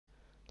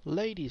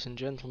Ladies and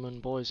gentlemen,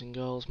 boys and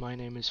girls, my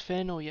name is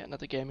Finn, or yet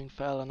another gaming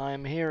fell, and I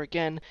am here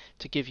again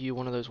to give you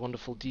one of those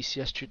wonderful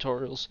DCS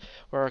tutorials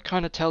where I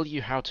kind of tell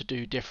you how to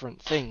do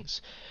different things.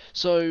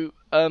 So,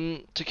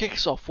 to kick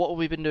us off, what have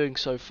we been doing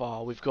so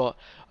far? We've got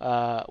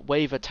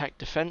wave attack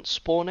defense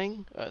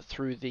spawning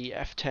through the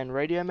F10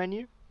 radio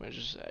menu, which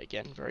is,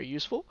 again, very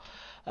useful.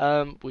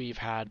 We've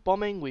had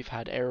bombing, we've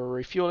had aerial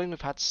refueling, we've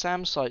had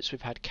SAM sites,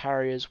 we've had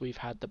carriers, we've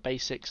had the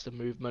basics, the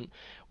movement,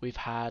 we've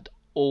had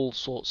all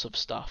sorts of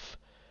stuff.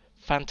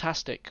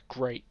 Fantastic,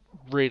 great,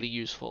 really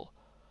useful.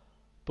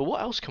 But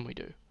what else can we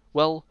do?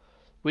 Well,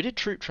 we did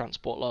troop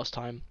transport last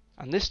time,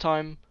 and this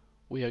time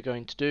we are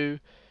going to do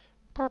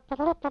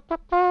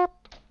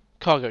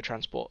cargo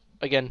transport.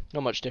 Again,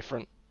 not much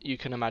different, you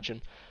can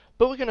imagine.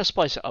 But we're going to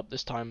spice it up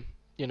this time,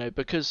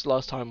 because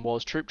last time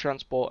was troop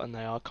transport and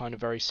they are kind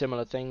of very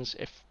similar things.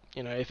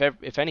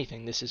 If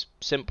anything, this is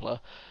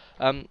simpler.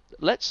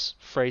 Let's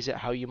phrase it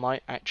how you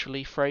might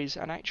actually phrase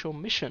an actual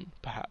mission,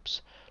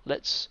 perhaps.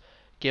 Let's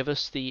give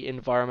us the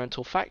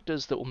environmental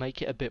factors that will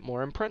make it a bit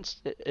more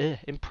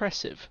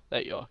impressive.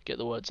 There you are, get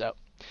the words out.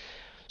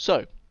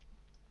 So,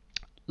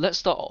 let's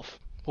start off.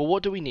 Well,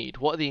 what do we need?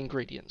 What are the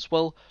ingredients?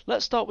 Well,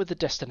 let's start with the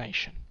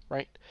destination,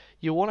 right?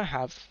 You want to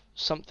have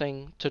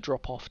something to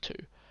drop off to.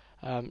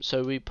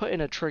 So we put in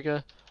a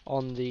trigger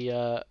on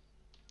the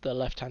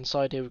left-hand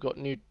side here.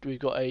 We've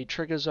got a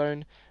trigger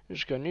zone. We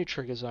just go new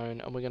trigger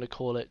zone, and we're going to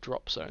call it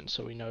drop zone,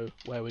 so we know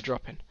where we're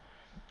dropping.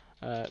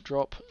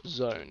 Drop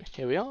zone.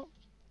 Here we are.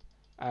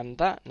 And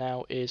that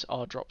now is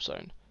our drop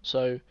zone.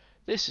 So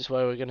this is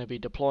where we're going to be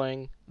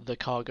deploying the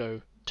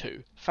cargo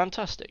to.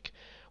 Fantastic.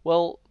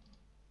 Well,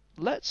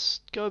 let's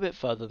go a bit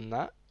further than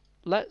that.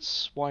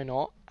 Why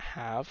not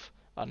have,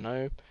 I don't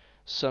know,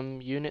 some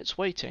units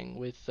waiting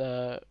with,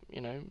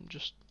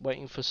 just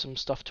waiting for some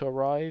stuff to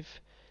arrive.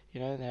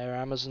 Their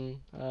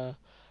Amazon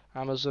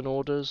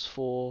orders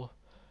for,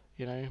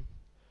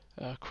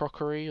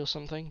 crockery or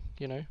something,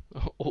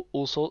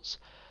 all sorts.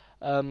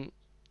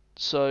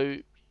 So,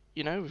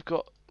 we've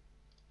got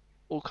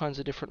all kinds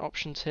of different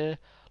options here.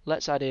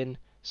 Let's add in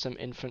some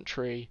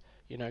infantry,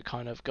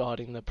 kind of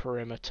guarding the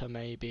perimeter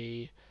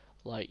maybe.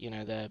 Like,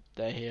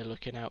 they're here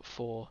looking out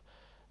for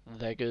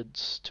their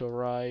goods to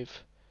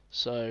arrive.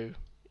 So,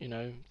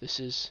 this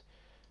is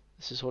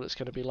what it's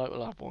going to be like.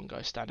 We'll have one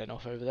guy standing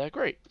off over there.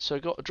 Great. So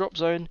we've got a drop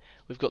zone.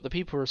 We've got the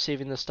people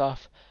receiving the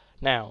stuff.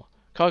 Now,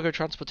 cargo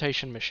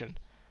transportation mission.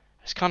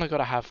 It's kind of got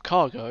to have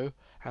cargo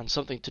and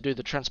something to do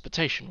the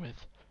transportation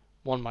with,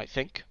 one might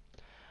think.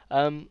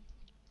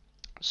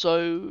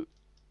 So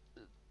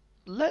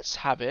let's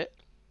have it,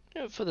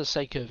 for the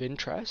sake of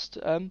interest,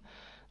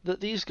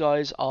 that these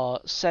guys are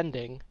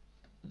sending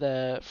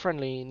their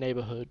friendly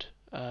neighborhood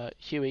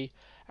Huey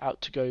out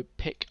to go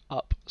pick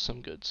up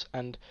some goods.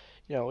 And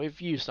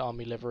we've used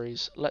army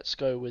liveries. Let's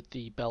go with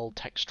the Bell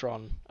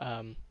Textron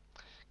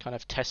kind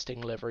of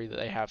testing livery that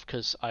they have,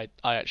 because I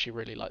actually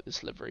really like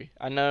this livery.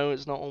 I know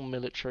it's not all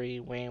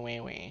military,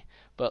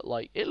 but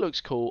like, it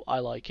looks cool. I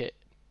like it.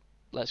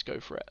 Let's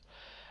go for it.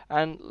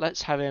 And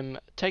let's have him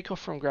take off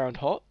from ground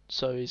hot.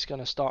 So he's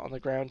going to start on the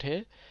ground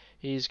here.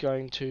 He's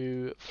going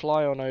to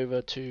fly on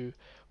over to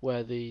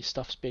where the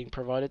stuff's being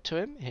provided to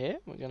him. Here,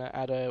 we're going to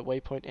add a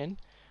waypoint in.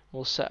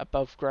 We'll set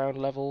above ground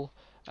level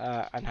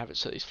and have it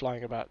so that he's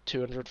flying about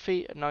 200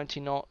 feet at 90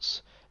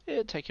 knots.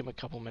 It'll take him a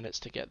couple minutes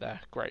to get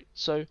there. Great.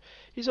 So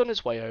he's on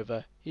his way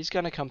over. He's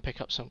going to come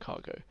pick up some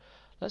cargo.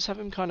 Let's have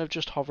him kind of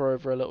just hover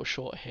over a little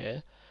short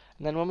here.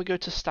 And then when we go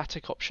to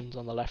static options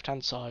on the left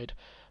hand side,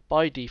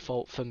 by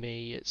default for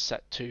me it's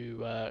set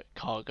to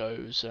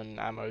cargoes and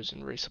ammos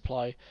and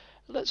resupply.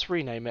 Let's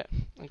rename it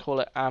and call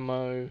it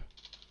ammo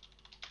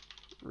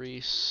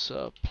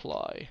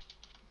resupply.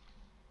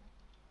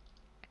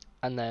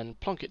 And then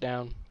plonk it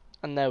down,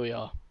 and there we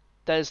are.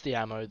 There's the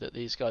ammo that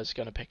these guys are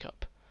going to pick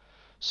up.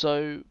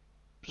 So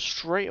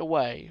straight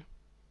away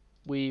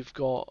we've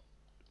got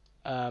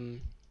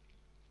some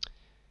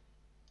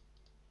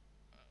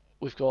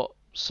we've got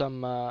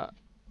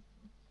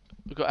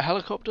a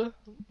helicopter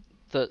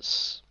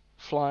that's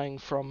flying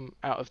from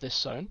out of this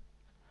zone.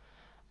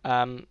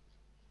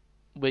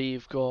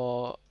 We've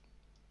got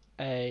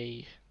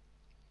a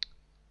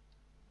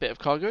bit of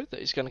cargo that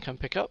he's going to come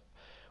pick up.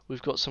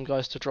 We've got some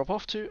guys to drop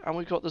off to, and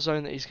we've got the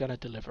zone that he's going to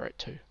deliver it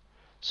to.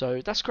 So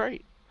that's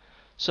great.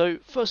 So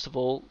first of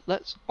all,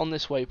 let's, on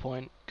this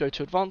waypoint, go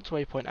to Advanced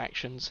Waypoint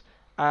Actions,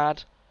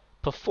 add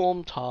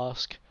Perform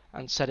Task,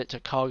 and set it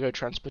to Cargo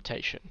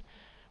Transportation.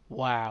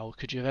 Wow,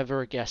 could you have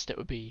ever guessed it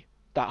would be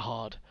that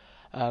hard?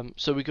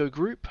 So we go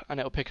Group, and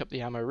it'll pick up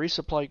the Ammo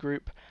Resupply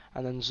group,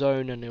 and then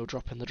Zone, and it'll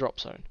drop in the drop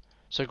zone.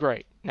 So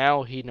great,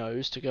 now he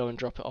knows to go and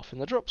drop it off in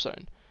the drop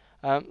zone.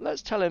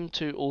 Let's tell him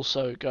to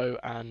also go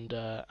and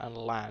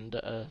land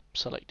at a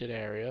selected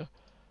area.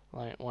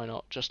 Like, why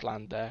not just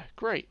land there?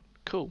 Great,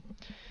 cool.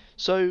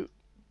 So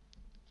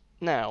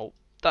now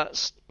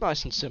that's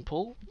nice and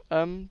simple.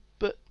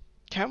 But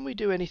can we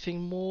do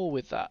anything more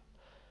with that?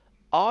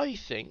 I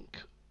think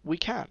we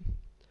can.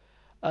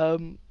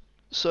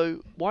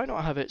 So why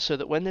not have it so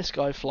that when this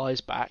guy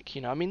flies back,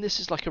 I mean, this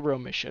is like a real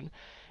mission.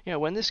 You know,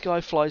 when this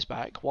guy flies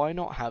back, why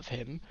not have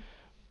him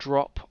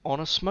drop on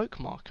a smoke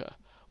marker?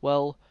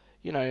 Well,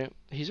 you know,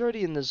 he's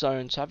already in the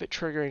zone, so have it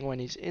triggering when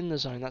he's in the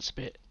zone, that's a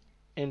bit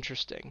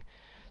interesting.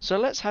 So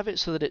let's have it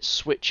so that it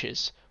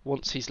switches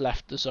once he's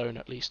left the zone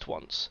at least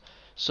once.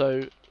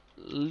 So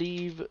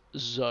leave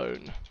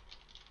zone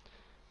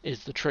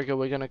is the trigger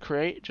we're going to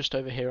create just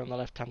over here on the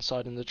left hand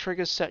side in the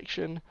triggers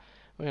section.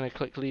 We're going to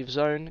click leave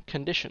zone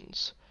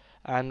conditions,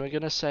 and we're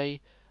going to say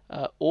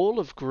all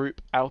of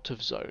group out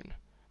of zone,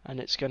 and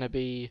it's going to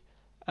be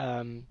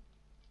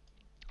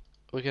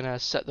we're going to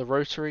set the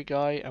rotary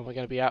guy, and we're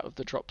going to be out of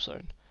the drop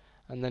zone,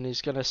 and then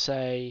he's going to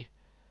say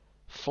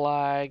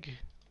flag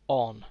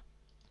on.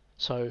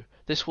 So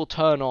this will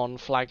turn on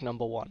flag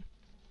number 1.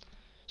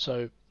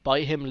 So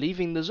by him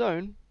leaving the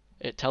zone,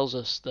 it tells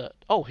us that,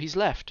 oh, he's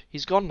left,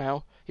 he's gone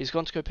now, he's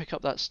gone to go pick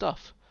up that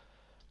stuff.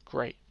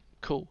 Great,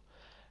 cool.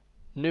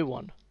 New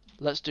one,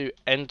 let's do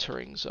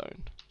entering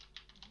zone.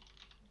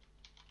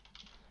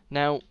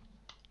 Now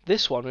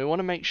this one, we want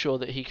to make sure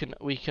that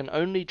we can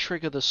only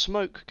trigger the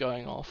smoke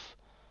going off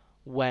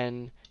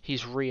when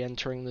he's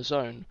re-entering the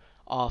zone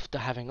after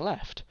having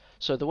left.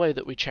 So the way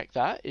that we check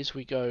that is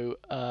we go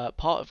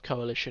part of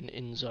coalition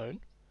in zone,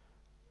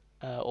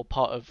 or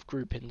part of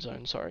group in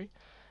zone, sorry,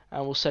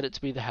 and we'll set it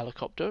to be the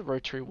helicopter,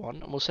 rotary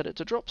 1, and we'll set it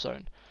to drop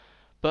zone.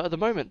 But at the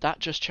moment that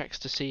just checks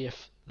to see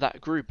if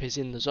that group is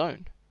in the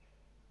zone.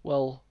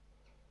 Well,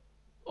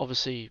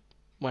 obviously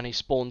when he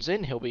spawns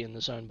in, he'll be in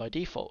the zone by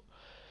default.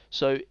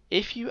 So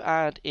if you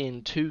add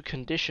in 2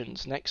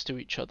 conditions next to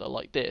each other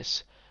like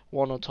this,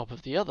 one on top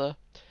of the other,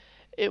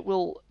 it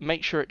will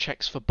make sure it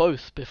checks for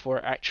both before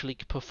it actually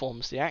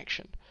performs the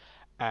action.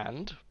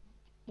 And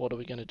what are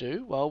we going to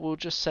do? Well, we'll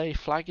just say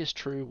flag is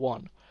true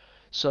 1.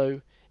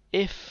 So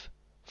if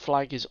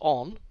flag is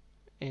on,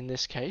 in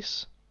this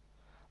case,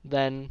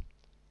 then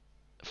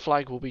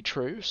flag will be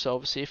true. So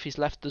obviously if he's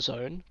left the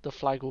zone, the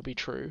flag will be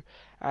true.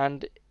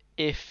 And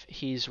if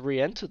he's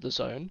re-entered the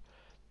zone,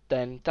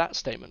 then that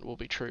statement will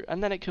be true.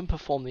 And then it can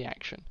perform the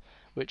action,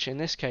 which in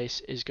this case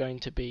is going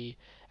to be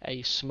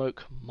a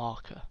smoke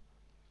marker.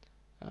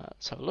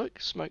 Let's have a look.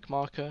 Smoke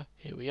marker,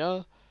 here we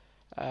are.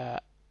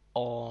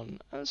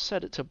 Let's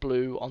set it to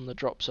blue on the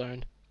drop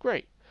zone.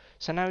 Great.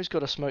 So now he's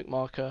got a smoke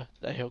marker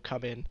that he'll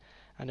come in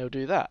and he'll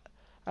do that.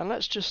 And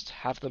let's just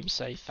have them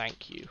say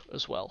thank you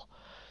as well.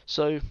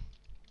 So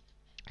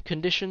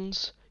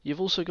conditions,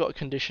 you've also got a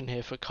condition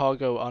here for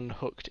cargo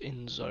unhooked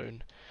in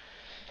zone.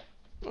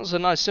 That's a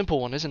nice simple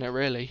one, isn't it,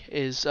 really?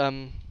 Is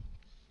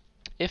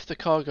if the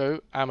cargo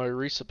ammo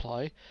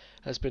resupply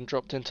has been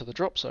dropped into the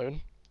drop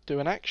zone, do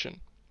an action.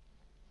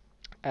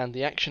 And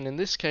the action in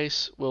this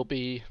case will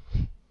be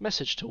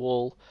message to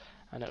all,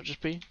 and it'll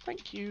just be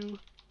thank you,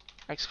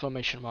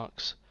 exclamation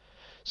marks.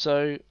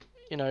 So,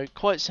 you know,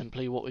 quite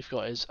simply what we've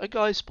got is a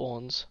guy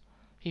spawns,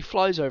 he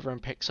flies over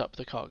and picks up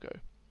the cargo.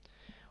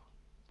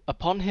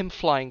 Upon him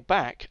flying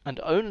back,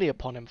 and only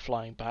upon him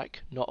flying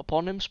back, not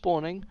upon him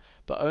spawning,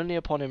 but only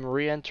upon him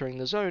re-entering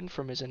the zone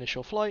from his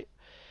initial flight,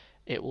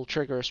 it will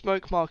trigger a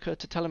smoke marker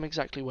to tell him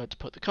exactly where to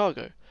put the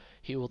cargo.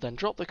 He will then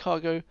drop the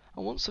cargo,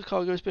 and once the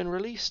cargo has been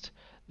released,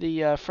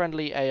 the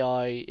friendly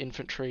AI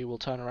infantry will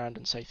turn around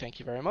and say thank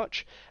you very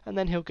much, and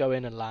then he'll go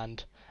in and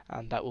land,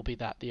 and that will be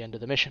the end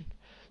of the mission.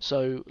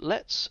 So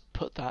let's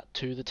put that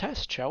to the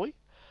test, shall we?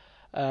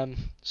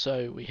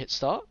 So we hit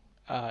start.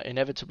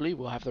 Inevitably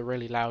we'll have the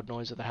really loud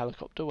noise of the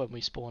helicopter when we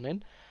spawn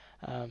in,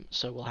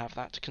 so we'll have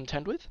that to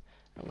contend with.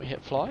 And we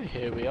hit fly,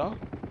 here we are,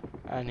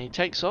 and he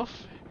takes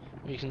off.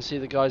 You can see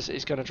the guys that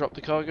he's going to drop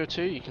the cargo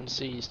to, you can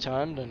see he's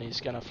turned and he's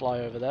going to fly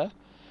over there.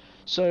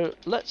 So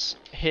let's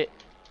hit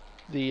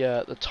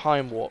the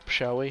time warp,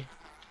 shall we?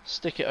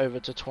 Stick it over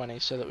to 20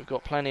 so that we've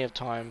got plenty of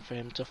time for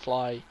him to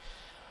fly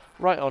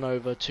right on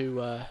over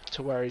to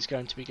where he's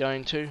going to be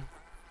going to.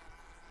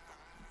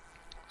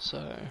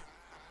 So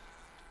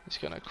he's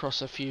going to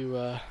cross a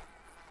few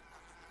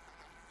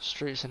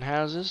streets and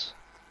houses,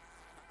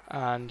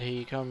 and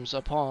he comes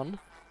upon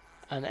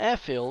an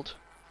airfield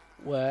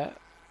where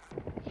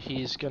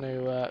he's going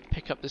to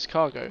pick up this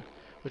cargo,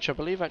 which I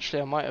believe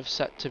actually I might have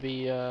set to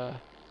be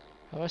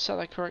have I set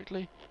that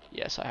correctly?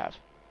 Yes, I have.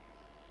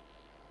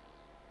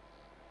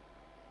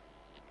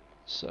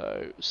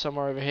 So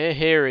somewhere over here,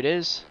 here it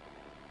is.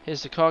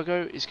 Here's the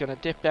cargo. He's going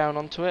to dip down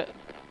onto it,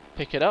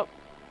 pick it up,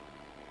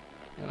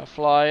 going to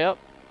fly up,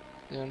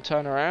 then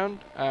turn around,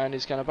 and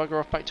he's going to bugger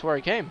off back to where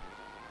he came.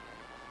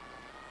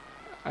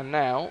 And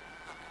now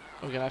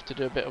we're going to have to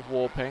do a bit of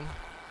warping.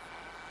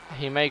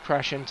 He may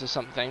crash into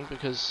something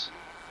because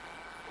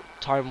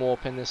time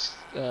warp in this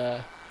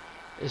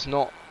is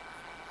not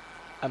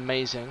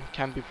amazing,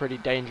 can be pretty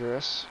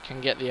dangerous,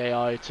 can get the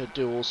AI to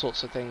do all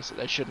sorts of things that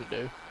they shouldn't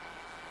do.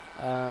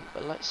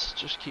 But let's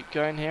just keep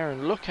going here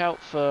and look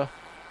out for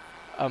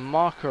a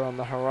marker on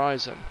the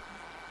horizon.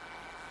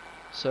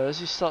 So as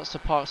he starts to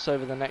pass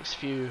over the next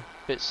few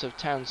bits of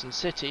towns and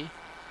city,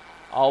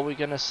 are we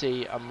going to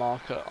see a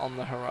marker on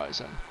the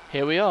horizon?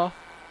 Here we are.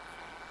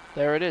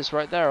 There it is,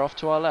 right there, off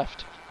to our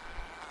left.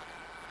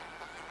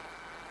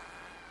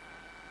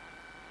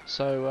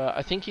 So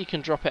I think he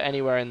can drop it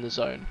anywhere in the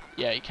zone.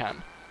 Yeah, he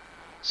can.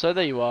 So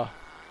there you are.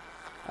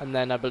 And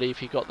then I believe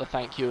he got the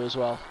thank you as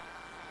well.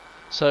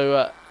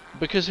 So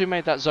because we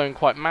made that zone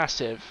quite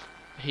massive,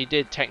 he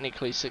did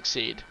technically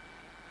succeed.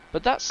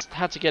 But that's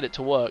how to get it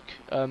to work.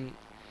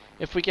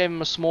 If we gave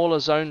him a smaller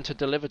zone to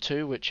deliver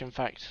to, which in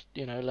fact,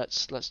 you know,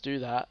 let's do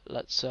that.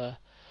 Let's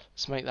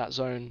make that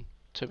zone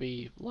to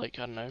be like,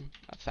 I don't know,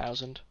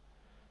 1,000.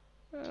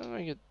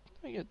 Make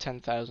it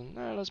 10,000.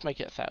 No, let's make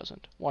it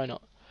 1,000. Why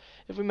not?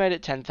 If we made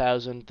it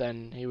 10,000,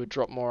 then he would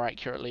drop more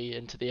accurately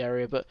into the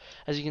area. But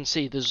as you can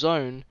see, the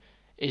zone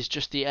is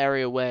just the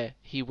area where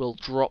he will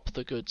drop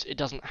the goods. It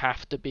doesn't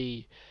have to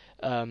be,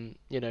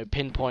 you know,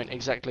 pinpoint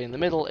exactly in the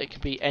middle. It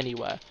can be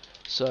anywhere.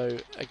 So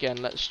again,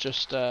 let's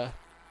just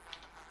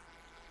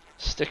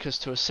stick us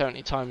to a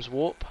 70 times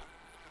warp,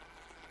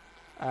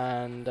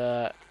 and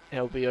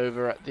he'll be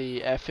over at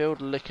the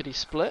airfield, lickety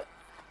split.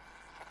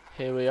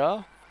 Here we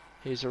are.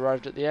 He's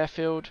arrived at the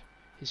airfield.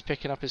 He's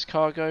picking up his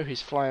cargo.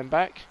 He's flying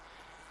back.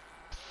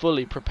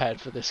 Fully prepared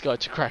for this guy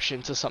to crash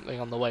into something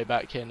on the way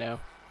back here now.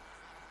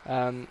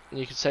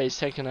 You could say he's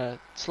taken a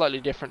slightly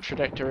different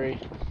trajectory.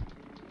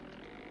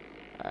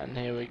 And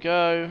here we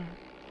go.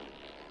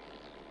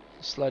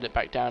 Slowed it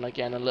back down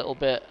again a little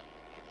bit.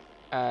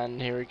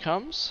 And here he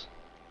comes.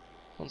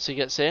 Once he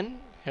gets in,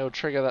 he'll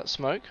trigger that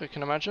smoke, I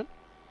can imagine.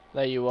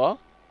 There you are.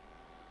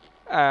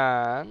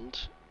 And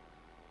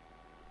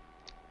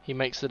he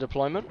makes the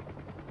deployment.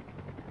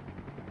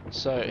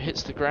 So it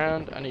hits the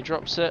ground and he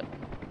drops it.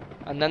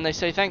 And then they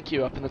say thank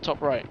you up in the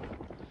top right.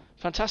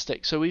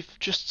 Fantastic. So we've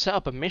just set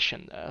up a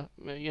mission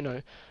there. You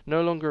know,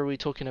 no longer are we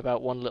talking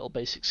about one little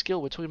basic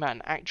skill. We're talking about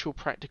an actual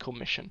practical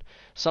mission.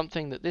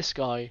 Something that this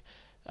guy,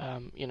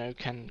 you know,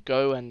 can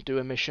go and do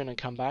a mission and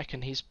come back,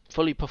 and he's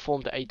fully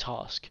performed a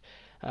task.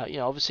 You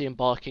know, obviously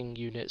embarking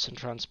units and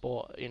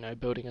transport, you know,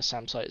 building a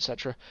SAM site,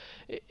 etc.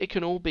 It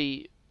can all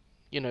be,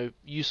 you know,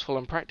 useful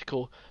and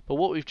practical. But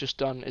what we've just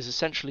done is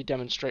essentially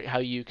demonstrate how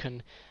you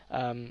can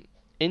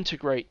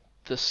integrate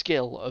the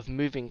skill of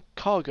moving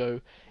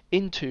cargo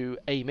into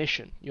a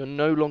mission. You're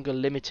no longer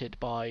limited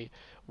by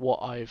what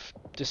I've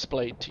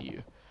displayed to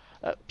you.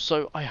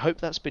 So I hope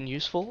that's been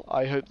useful.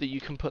 I hope that you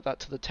can put that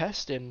to the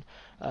test in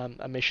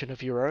a mission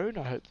of your own.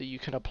 I hope that you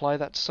can apply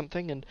that to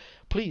something. And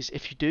please,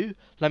 if you do,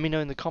 let me know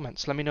in the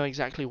comments. Let me know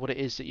exactly what it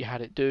is that you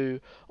had it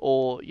do.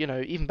 Or, you know,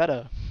 even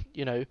better,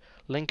 you know,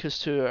 link us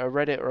to a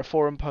Reddit or a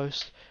forum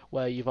post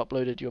where you've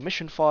uploaded your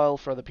mission file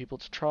for other people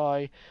to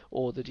try,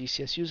 or the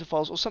DCS user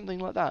files, or something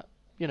like that.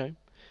 You know,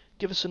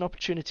 give us an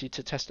opportunity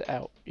to test it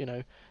out. You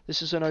know,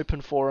 this is an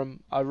open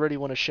forum. I really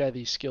want to share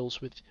these skills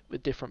with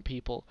different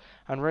people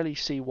and really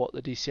see what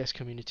the DCS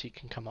community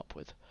can come up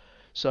with.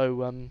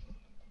 So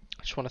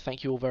I just want to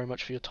thank you all very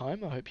much for your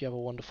time. I hope you have a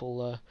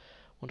wonderful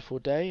wonderful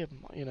day,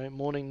 you know,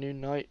 morning,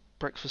 noon, night,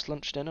 breakfast,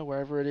 lunch, dinner,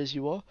 wherever it is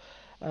you are,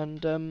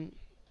 and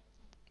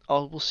I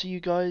will see you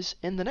guys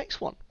in the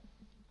next one.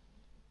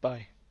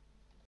 Bye.